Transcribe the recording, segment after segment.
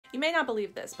You may not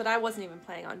believe this, but I wasn't even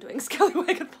planning on doing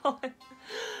ScallywagAThon.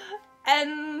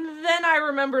 And then I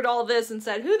remembered all this and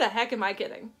said, who the heck am I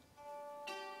kidding?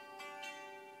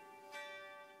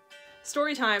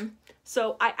 Story time.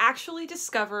 So I actually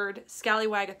discovered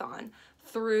ScallywagAThon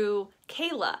through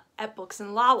Kayla at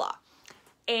BooksAndLala.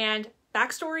 And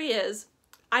backstory is,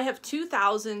 I have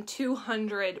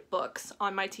 2,200 books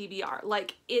on my TBR.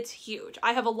 Like, it's huge.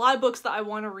 I have a lot of books that I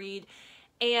want to read.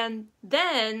 And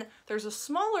then there's a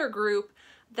smaller group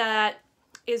that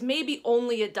is maybe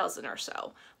only a dozen or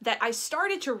so that I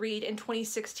started to read in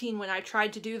 2016 when I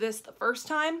tried to do this the first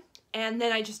time, and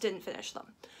then I just didn't finish them.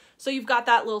 So you've got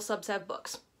that little subset of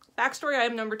books. Backstory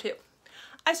item number 2.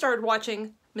 I started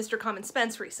watching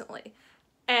MrCommonSpence recently,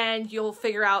 and you'll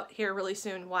figure out here really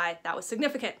soon why that was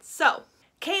significant. So,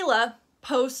 Kayla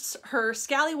posts her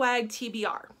Scallywag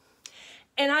TBR,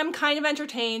 and I'm kind of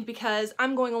entertained because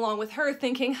I'm going along with her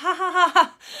thinking, ha ha ha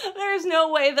ha, there's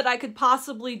no way that I could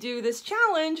possibly do this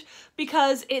challenge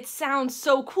because it sounds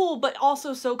so cool but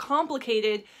also so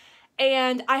complicated,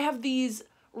 and I have these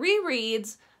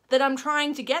rereads that I'm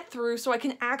trying to get through so I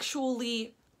can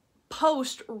actually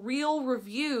post real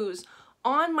reviews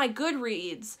on my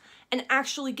Goodreads and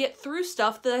actually get through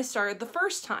stuff that I started the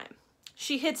first time.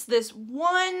 She hits this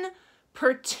one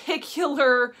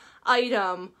particular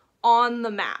item on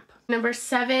the map. Number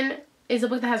 7 is a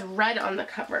book that has red on the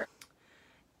cover.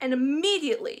 And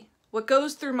immediately what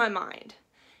goes through my mind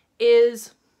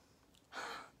is,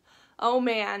 oh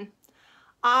man,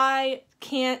 I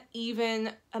can't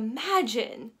even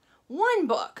imagine one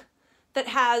book that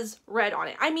has red on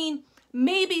it. I mean,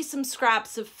 maybe some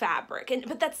scraps of fabric,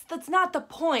 but that's not the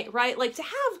point, right? Like, to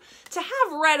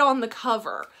have red on the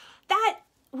cover, that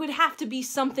would have to be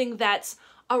something that's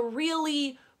a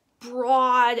really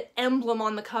broad emblem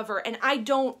on the cover, and I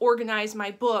don't organize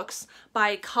my books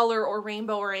by color or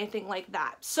rainbow or anything like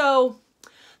that. So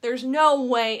there's no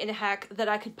way in heck that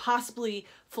I could possibly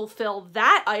fulfill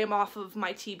that item off of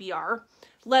my TBR,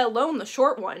 let alone the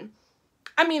short one.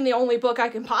 I mean, the only book I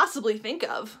can possibly think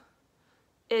of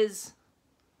is...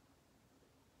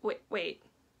 Wait.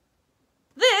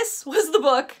 This was the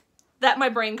book that my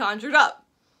brain conjured up.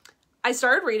 I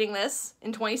started reading this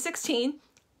in 2016,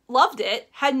 loved it,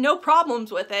 had no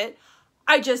problems with it,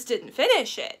 I just didn't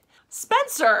finish it.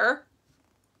 Spencer,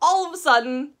 all of a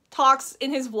sudden, talks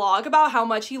in his vlog about how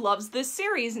much he loves this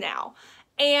series now.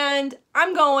 And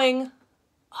I'm going,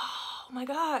 oh my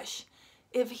gosh,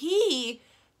 if he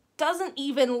doesn't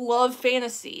even love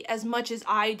fantasy as much as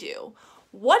I do,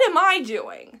 what am I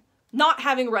doing not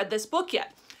having read this book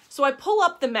yet? So I pull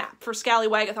up the map for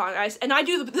ScallywagAThon, and I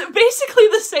do basically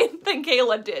the same thing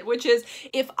Kayla did, which is,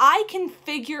 if I can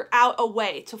figure out a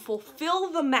way to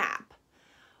fulfill the map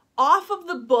off of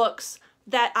the books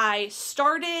that I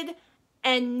started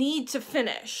and need to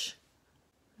finish,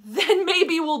 then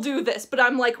maybe we'll do this. But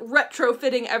I'm like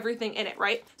retrofitting everything in it,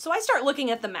 right? So I start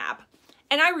looking at the map,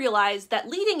 and I realize that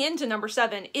leading into number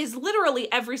 7 is literally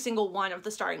every single one of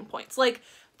the starting points. Like,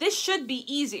 this should be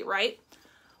easy, right?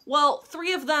 Well,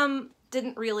 3 of them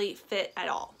didn't really fit at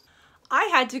all. I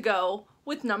had to go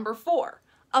with number 4,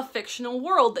 a fictional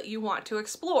world that you want to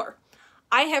explore.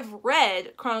 I have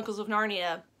read Chronicles of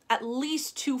Narnia at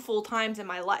least 2 full times in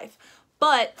my life,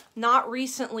 but not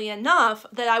recently enough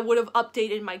that I would have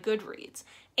updated my Goodreads.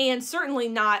 And certainly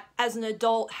not as an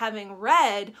adult having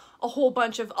read a whole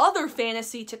bunch of other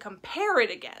fantasy to compare it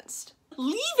against.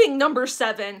 Leaving number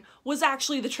 7 was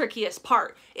actually the trickiest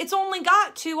part. It's only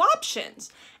got 2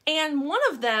 options, and one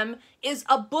of them is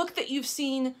a book that you've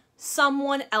seen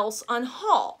someone else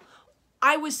unhaul.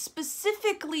 I was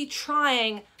specifically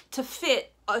trying to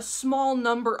fit a small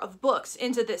number of books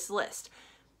into this list.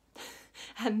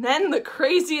 And then the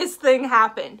craziest thing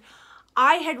happened.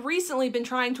 I had recently been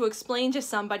trying to explain to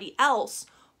somebody else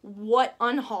what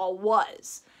unhaul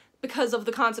was because of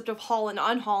the concept of haul and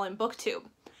unhaul in BookTube.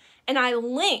 And I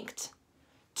linked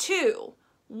to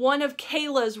one of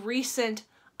Kayla's recent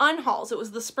unhauls. It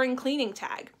was the spring cleaning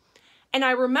tag. And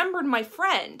I remembered my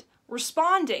friend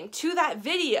responding to that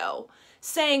video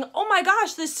saying, oh my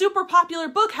gosh, this super popular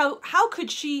book, how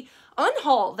could she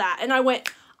unhaul that? And I went,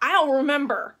 I don't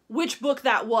remember which book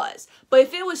that was, but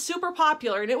if it was super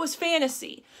popular and it was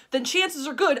fantasy, then chances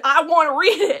are good I want to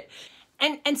read it.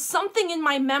 And something in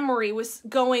my memory was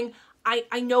going,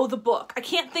 I know the book. I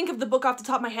can't think of the book off the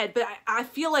top of my head, but I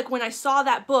feel like when I saw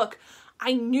that book,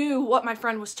 I knew what my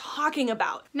friend was talking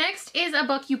about. Next is a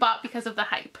book you bought because of the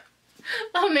hype.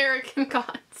 American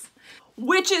Gods.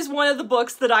 Which is one of the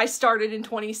books that I started in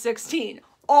 2016.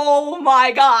 Oh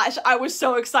my gosh, I was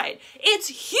so excited.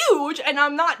 It's huge, and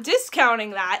I'm not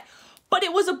discounting that, but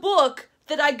it was a book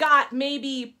that I got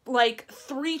maybe like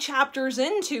 3 chapters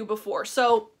into before.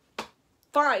 So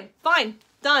fine,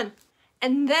 done.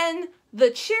 And then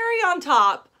the cherry on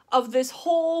top of this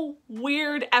whole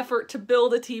weird effort to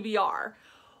build a TBR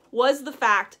was the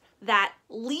fact that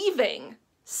leaving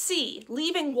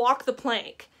Walk the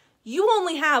Plank, you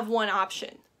only have one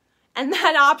option. And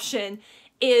that option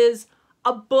is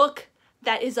a book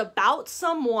that is about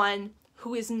someone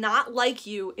who is not like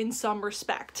you in some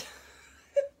respect.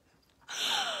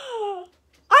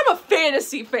 I'm a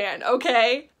fantasy fan,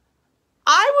 okay?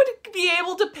 I would be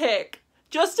able to pick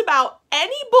just about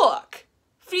any book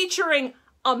featuring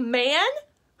a man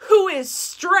who is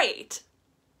straight,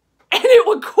 and it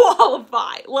would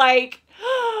qualify. Like,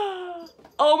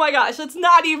 oh my gosh, it's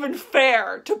not even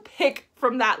fair to pick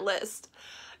from that list.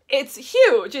 It's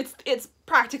huge. It's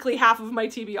practically half of my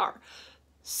TBR.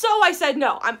 So I said,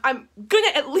 no, I'm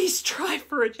gonna at least try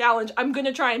for a challenge. I'm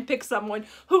gonna try and pick someone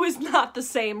who is not the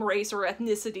same race or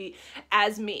ethnicity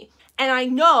as me. And I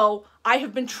know I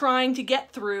have been trying to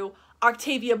get through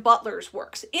Octavia Butler's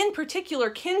works. In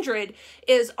particular, Kindred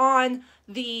is on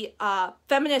the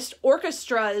Feminist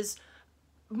Orchestra's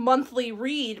monthly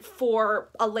read for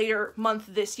a later month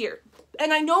this year.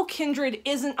 And I know Kindred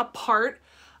isn't a part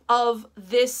of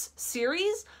this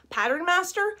series, Pattern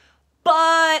Master,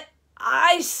 but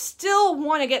I still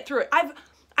want to get through it.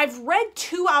 I've read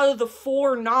 2 out of the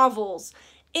 4 novels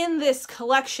in this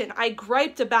collection. I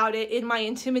griped about it in my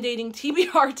intimidating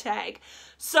TBR tag.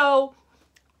 So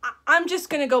I'm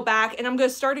just going to go back and I'm going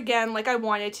to start again like I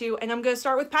wanted to, and I'm going to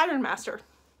start with Pattern Master.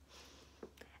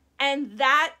 And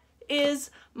that is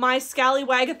my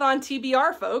ScallywagAThon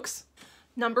TBR, folks.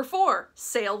 Number 4,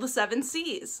 Sail the 7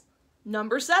 Seas.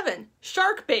 Number 7,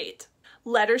 Shark Bait.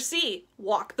 Letter C,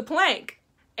 Walk the Plank.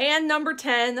 And number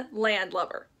 10,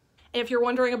 Landlubber. And if you're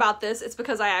wondering about this, it's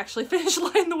because I actually finished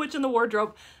Lion the Witch in the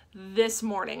Wardrobe this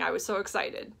morning. I was so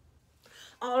excited.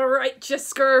 All right, you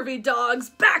scurvy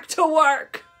dogs, back to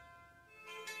work.